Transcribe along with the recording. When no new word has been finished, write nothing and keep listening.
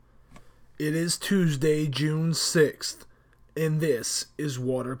It is Tuesday, June 6th, and this is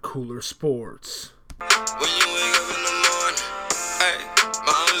Water Cooler Sports. When you wake up in the morning, hey,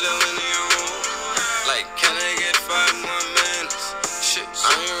 mom's yelling in your room, like, can I get 5 more minutes? Shit,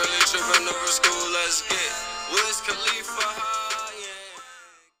 I ain't really tripping over school, let's get Wiz Khalifa high,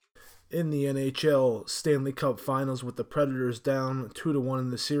 yeah. In the NHL Stanley Cup Finals with the Predators down 2-1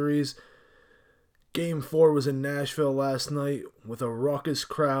 in the series, Game 4 was in Nashville last night with a raucous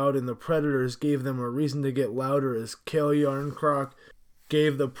crowd, and the Predators gave them a reason to get louder as Cale Jarnkrok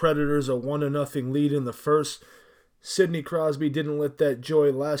gave the Predators a 1-0 lead in the first. Sidney Crosby didn't let that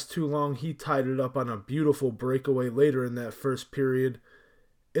joy last too long. He tied it up on a beautiful breakaway later in that first period.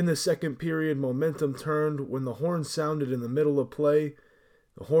 In the second period, momentum turned when the horn sounded in the middle of play.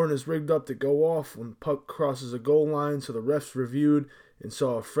 The horn is rigged up to go off when puck crosses a goal line, so the refs reviewed and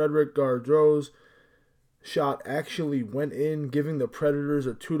saw Frederic Gaudreau's shot actually went in, giving the Predators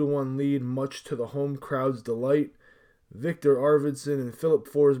a 2-1 lead, much to the home crowd's delight. Victor Arvidsson and Philip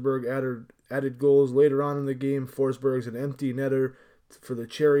Forsberg added goals later on in the game. Forsberg's an empty netter for the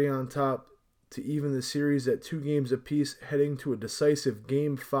cherry on top to even the series at 2 games apiece, heading to a decisive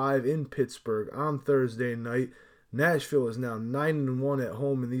Game 5 in Pittsburgh on Thursday night. Nashville is now 9-1 at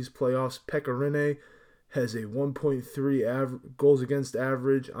home in these playoffs. Pekka Rinne has a 1.3 goals against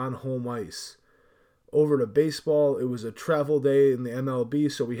average on home ice. Over to baseball, it was a travel day in the MLB,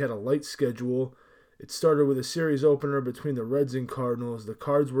 so we had a light schedule. It started with a series opener between the Reds and Cardinals. The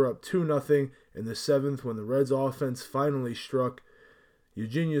Cards were up 2-0 in the 7th when the Reds offense finally struck.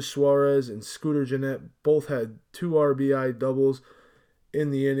 Eugenio Suarez and Scooter Gennett both had 2 RBI doubles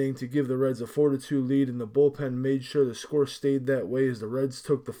in the inning to give the Reds a 4-2 lead, and the bullpen made sure the score stayed that way as the Reds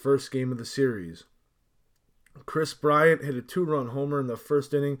took the first game of the series. Chris Bryant hit a 2-run homer in the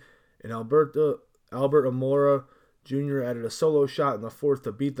first inning, and Albert Almora Jr. added a solo shot in the 4th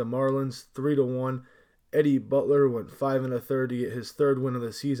to beat the Marlins 3-1. Eddie Butler went 5 1/3 to get his 3rd win of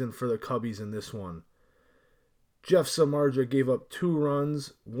the season for the Cubbies in this one. Jeff Samardzija gave up 2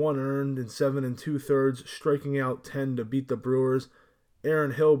 runs, 1 earned in 7 2/3, striking out 10 to beat the Brewers.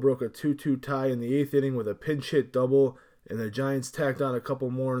 Aaron Hill broke a 2-2 tie in the 8th inning with a pinch hit double, and the Giants tacked on a couple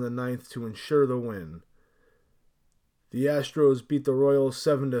more in the 9th to ensure the win. The Astros beat the Royals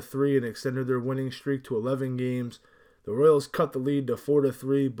 7-3 and extended their winning streak to 11 games. The Royals cut the lead to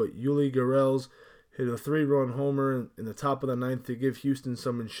 4-3, but Yuli Gurriel hit a 3-run homer in the top of the 9th to give Houston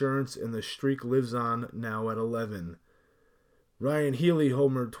some insurance, and the streak lives on now at 11. Ryan Healy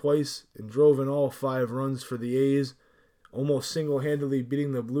homered twice and drove in all 5 runs for the A's, almost single-handedly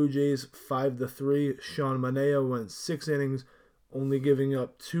beating the Blue Jays 5-3. Sean Manaea went 6 innings, only giving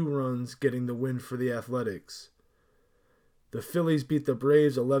up 2 runs, getting the win for the Athletics. The Phillies beat the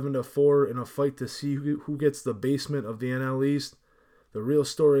Braves 11-4 in a fight to see who gets the basement of the NL East. The real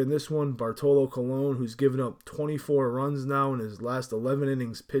story in this one, Bartolo Colon, who's given up 24 runs now in his last 11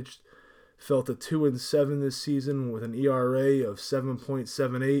 innings pitched, fell to 2-7 this season with an ERA of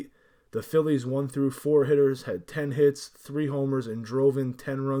 7.78. The Phillies 1-4 hitters had 10 hits, 3 homers, and drove in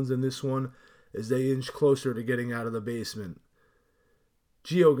 10 runs in this one as they inched closer to getting out of the basement.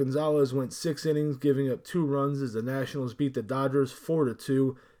 Gio Gonzalez went 6 innings, giving up 2 runs as the Nationals beat the Dodgers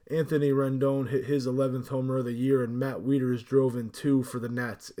 4-2. Anthony Rendon hit his 11th homer of the year, and Matt Wieters drove in 2 for the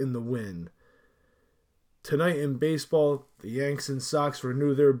Nats in the win. Tonight in baseball, the Yanks and Sox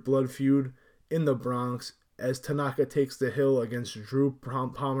renew their blood feud in the Bronx as Tanaka takes the hill against Drew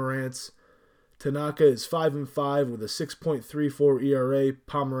Pomeranz. Tanaka is 5-5 with a 6.34 ERA.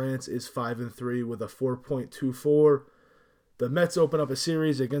 Pomeranz is 5-3 with a 4.24. The Mets open up a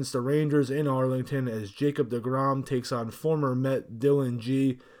series against the Rangers in Arlington as Jacob deGrom takes on former Met Dylan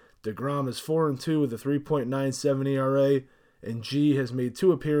Gee. deGrom is 4-2 with a 3.97 ERA, and Gee has made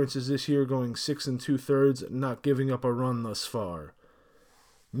 2 appearances this year, going 6 2/3, not giving up a run thus far.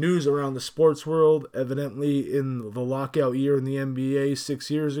 News around the sports world: evidently in the lockout year in the NBA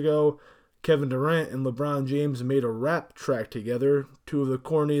 6 years ago, Kevin Durant and LeBron James made a rap track together, 2 of the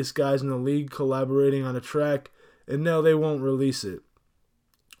corniest guys in the league collaborating on a track, and now they won't release it.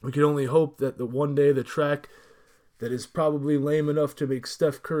 We can only hope that one day the track that is probably lame enough to make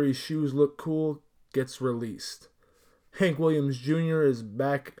Steph Curry's shoes look cool gets released. Hank Williams Jr. is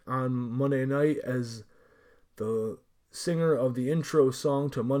back on Monday night as the singer of the intro song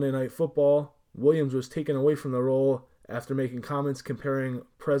to Monday Night Football. Williams was taken away from the role after making comments comparing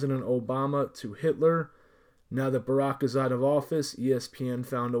President Obama to Hitler. Now that Barack is out of office, ESPN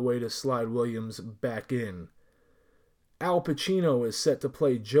found a way to slide Williams back in. Al Pacino is set to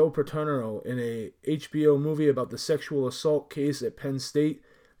play Joe Paterno in a HBO movie about the sexual assault case at Penn State.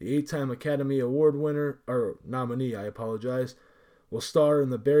 The 8-time Academy Award nominee, will star in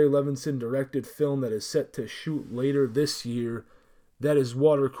the Barry Levinson directed film that is set to shoot later this year. That is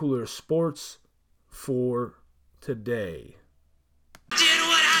Water Cooler Sports for today. Did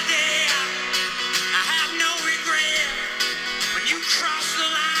what I did. I have no regret. When you cross the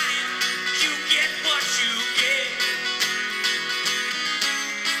line, you get what you get.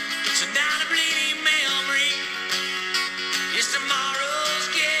 It's not a bleeding memory. It's tomorrow's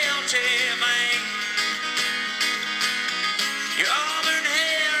guilty man. You're all